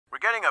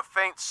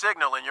faint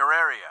signal in your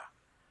area.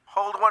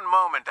 Hold one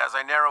moment as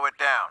I narrow it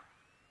down.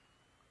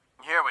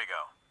 Here we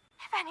go.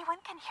 If anyone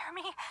can hear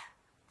me,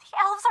 the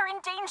elves are in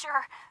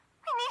danger.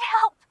 We need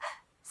help.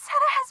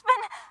 Santa has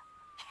been...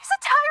 he's a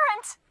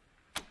tyrant.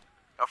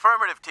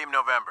 Affirmative, Team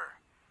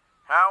November.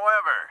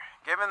 However,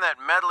 given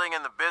that meddling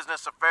in the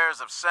business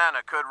affairs of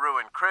Santa could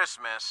ruin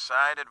Christmas,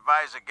 I'd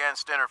advise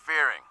against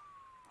interfering.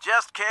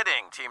 Just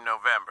kidding, Team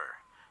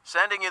November.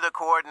 Sending you the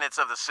coordinates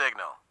of the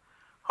signal.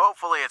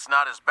 Hopefully it's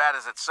not as bad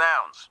as it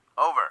sounds.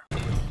 Over.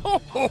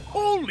 Oh,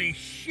 holy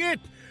shit!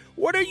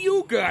 What are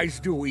you guys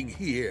doing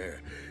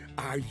here?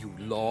 Are you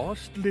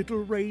lost,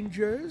 little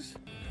rangers?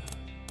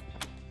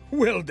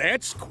 Well,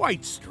 that's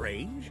quite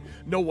strange.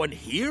 No one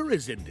here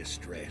is in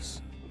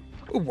distress.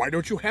 Why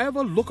don't you have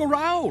a look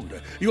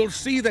around? You'll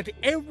see that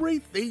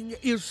everything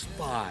is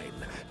fine.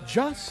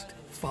 Just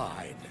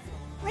fine.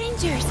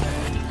 Rangers!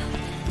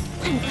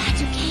 I'm glad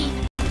you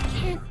came.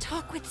 Can't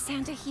talk with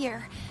Santa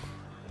here.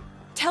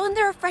 Tell him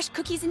there are fresh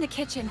cookies in the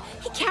kitchen.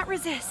 He can't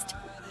resist.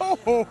 Oh,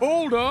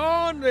 hold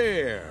on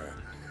there.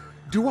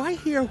 Do I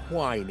hear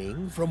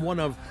whining from one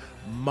of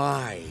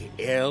my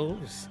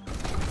elves?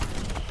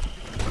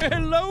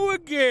 Hello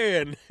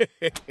again,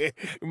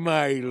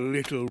 my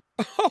little...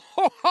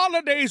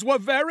 Holidays were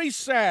very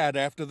sad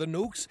after the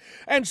nukes,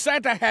 and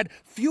Santa had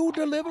few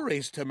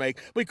deliveries to make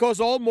because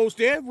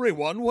almost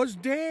everyone was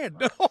dead.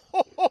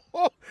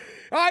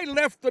 I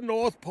left the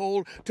North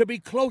Pole to be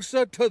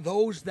closer to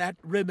those that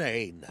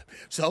remain.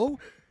 So,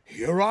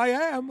 here I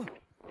am.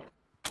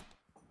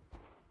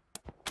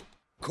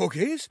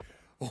 Cookies?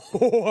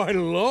 Oh, I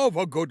love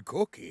a good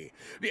cookie.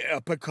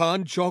 A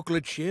pecan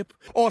chocolate chip,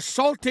 or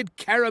salted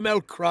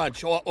caramel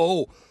crunch,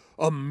 or,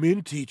 a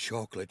minty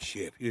chocolate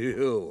chip.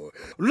 Ew.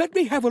 Let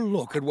me have a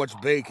look at what's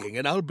baking,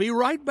 and I'll be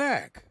right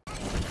back.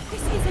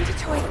 This isn't a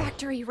toy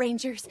factory,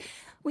 Rangers.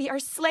 We are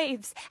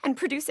slaves and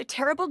produce a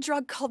terrible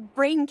drug called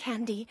brain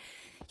candy.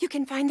 You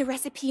can find the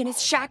recipe in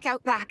his shack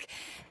out back.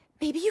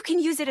 Maybe you can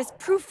use it as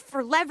proof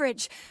for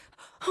leverage.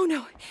 Oh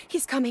no,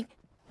 he's coming.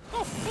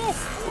 Oh,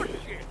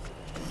 shit.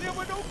 There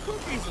were no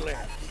cookies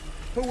left.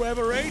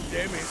 Whoever ate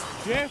them is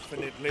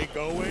definitely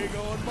going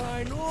on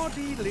my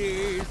naughty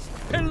list.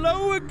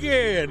 Hello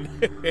again,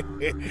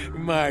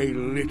 my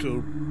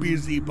little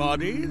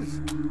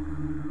busybodies.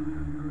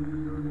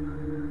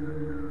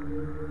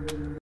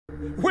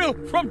 Well,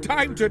 from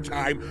time to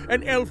time,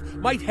 an elf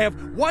might have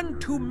one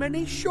too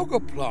many sugar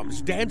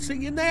plums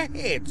dancing in their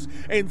heads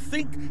and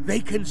think they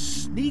can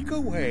sneak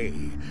away.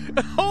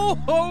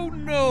 Oh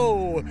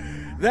no!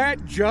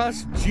 That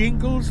just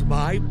jingles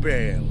my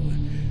bell.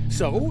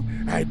 So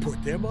I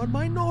put them on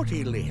my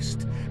naughty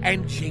list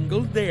and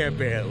jingled their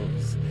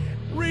bells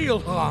real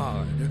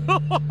hard.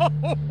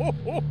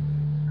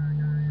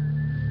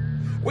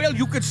 Well,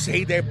 you could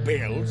say their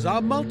bells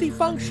are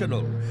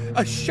multifunctional.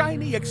 A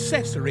shiny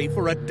accessory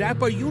for a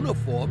dapper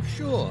uniform,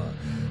 sure.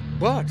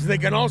 But they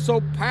can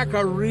also pack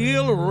a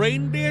real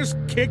reindeer's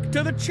kick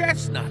to the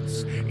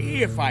chestnuts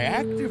if I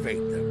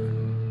activate them.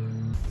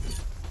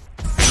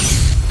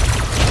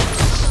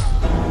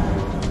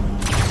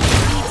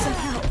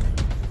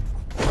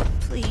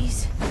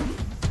 Please.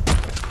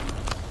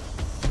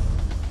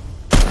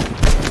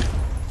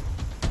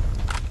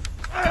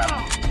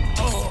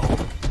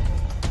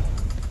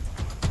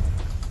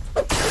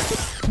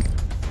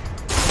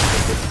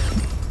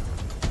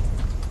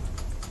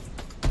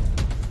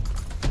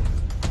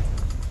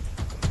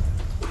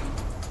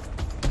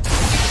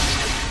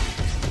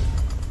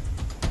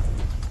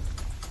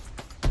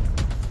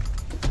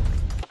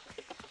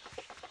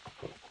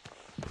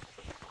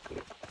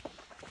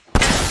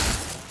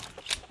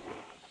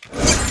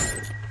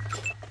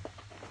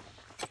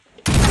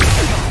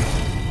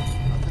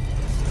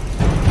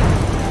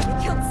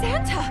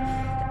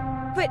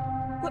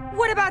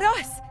 What about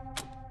us?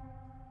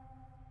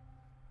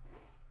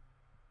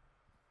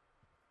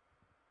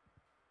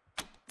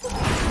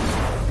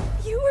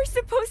 You were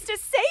supposed to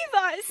save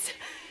us!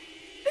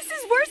 This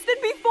is worse than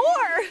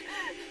before!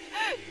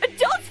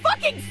 Adults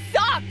fucking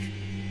suck!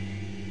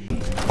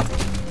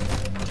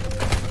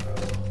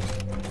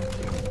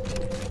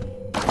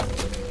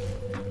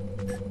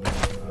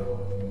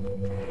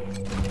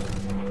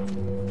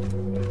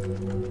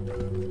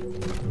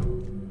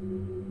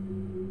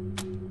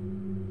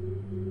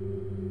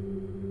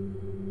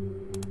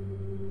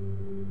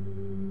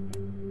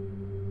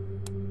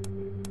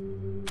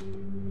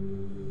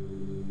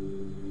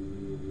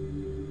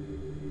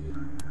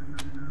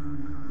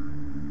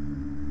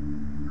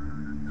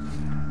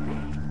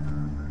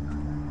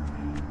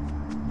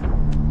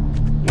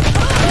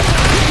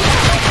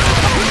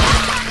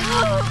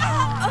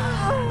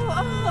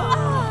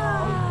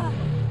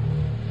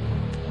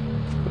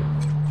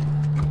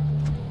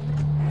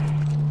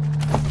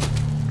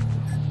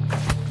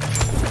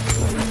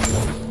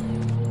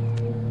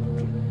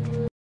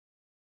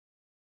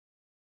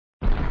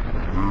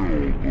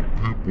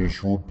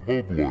 People's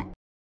Republic.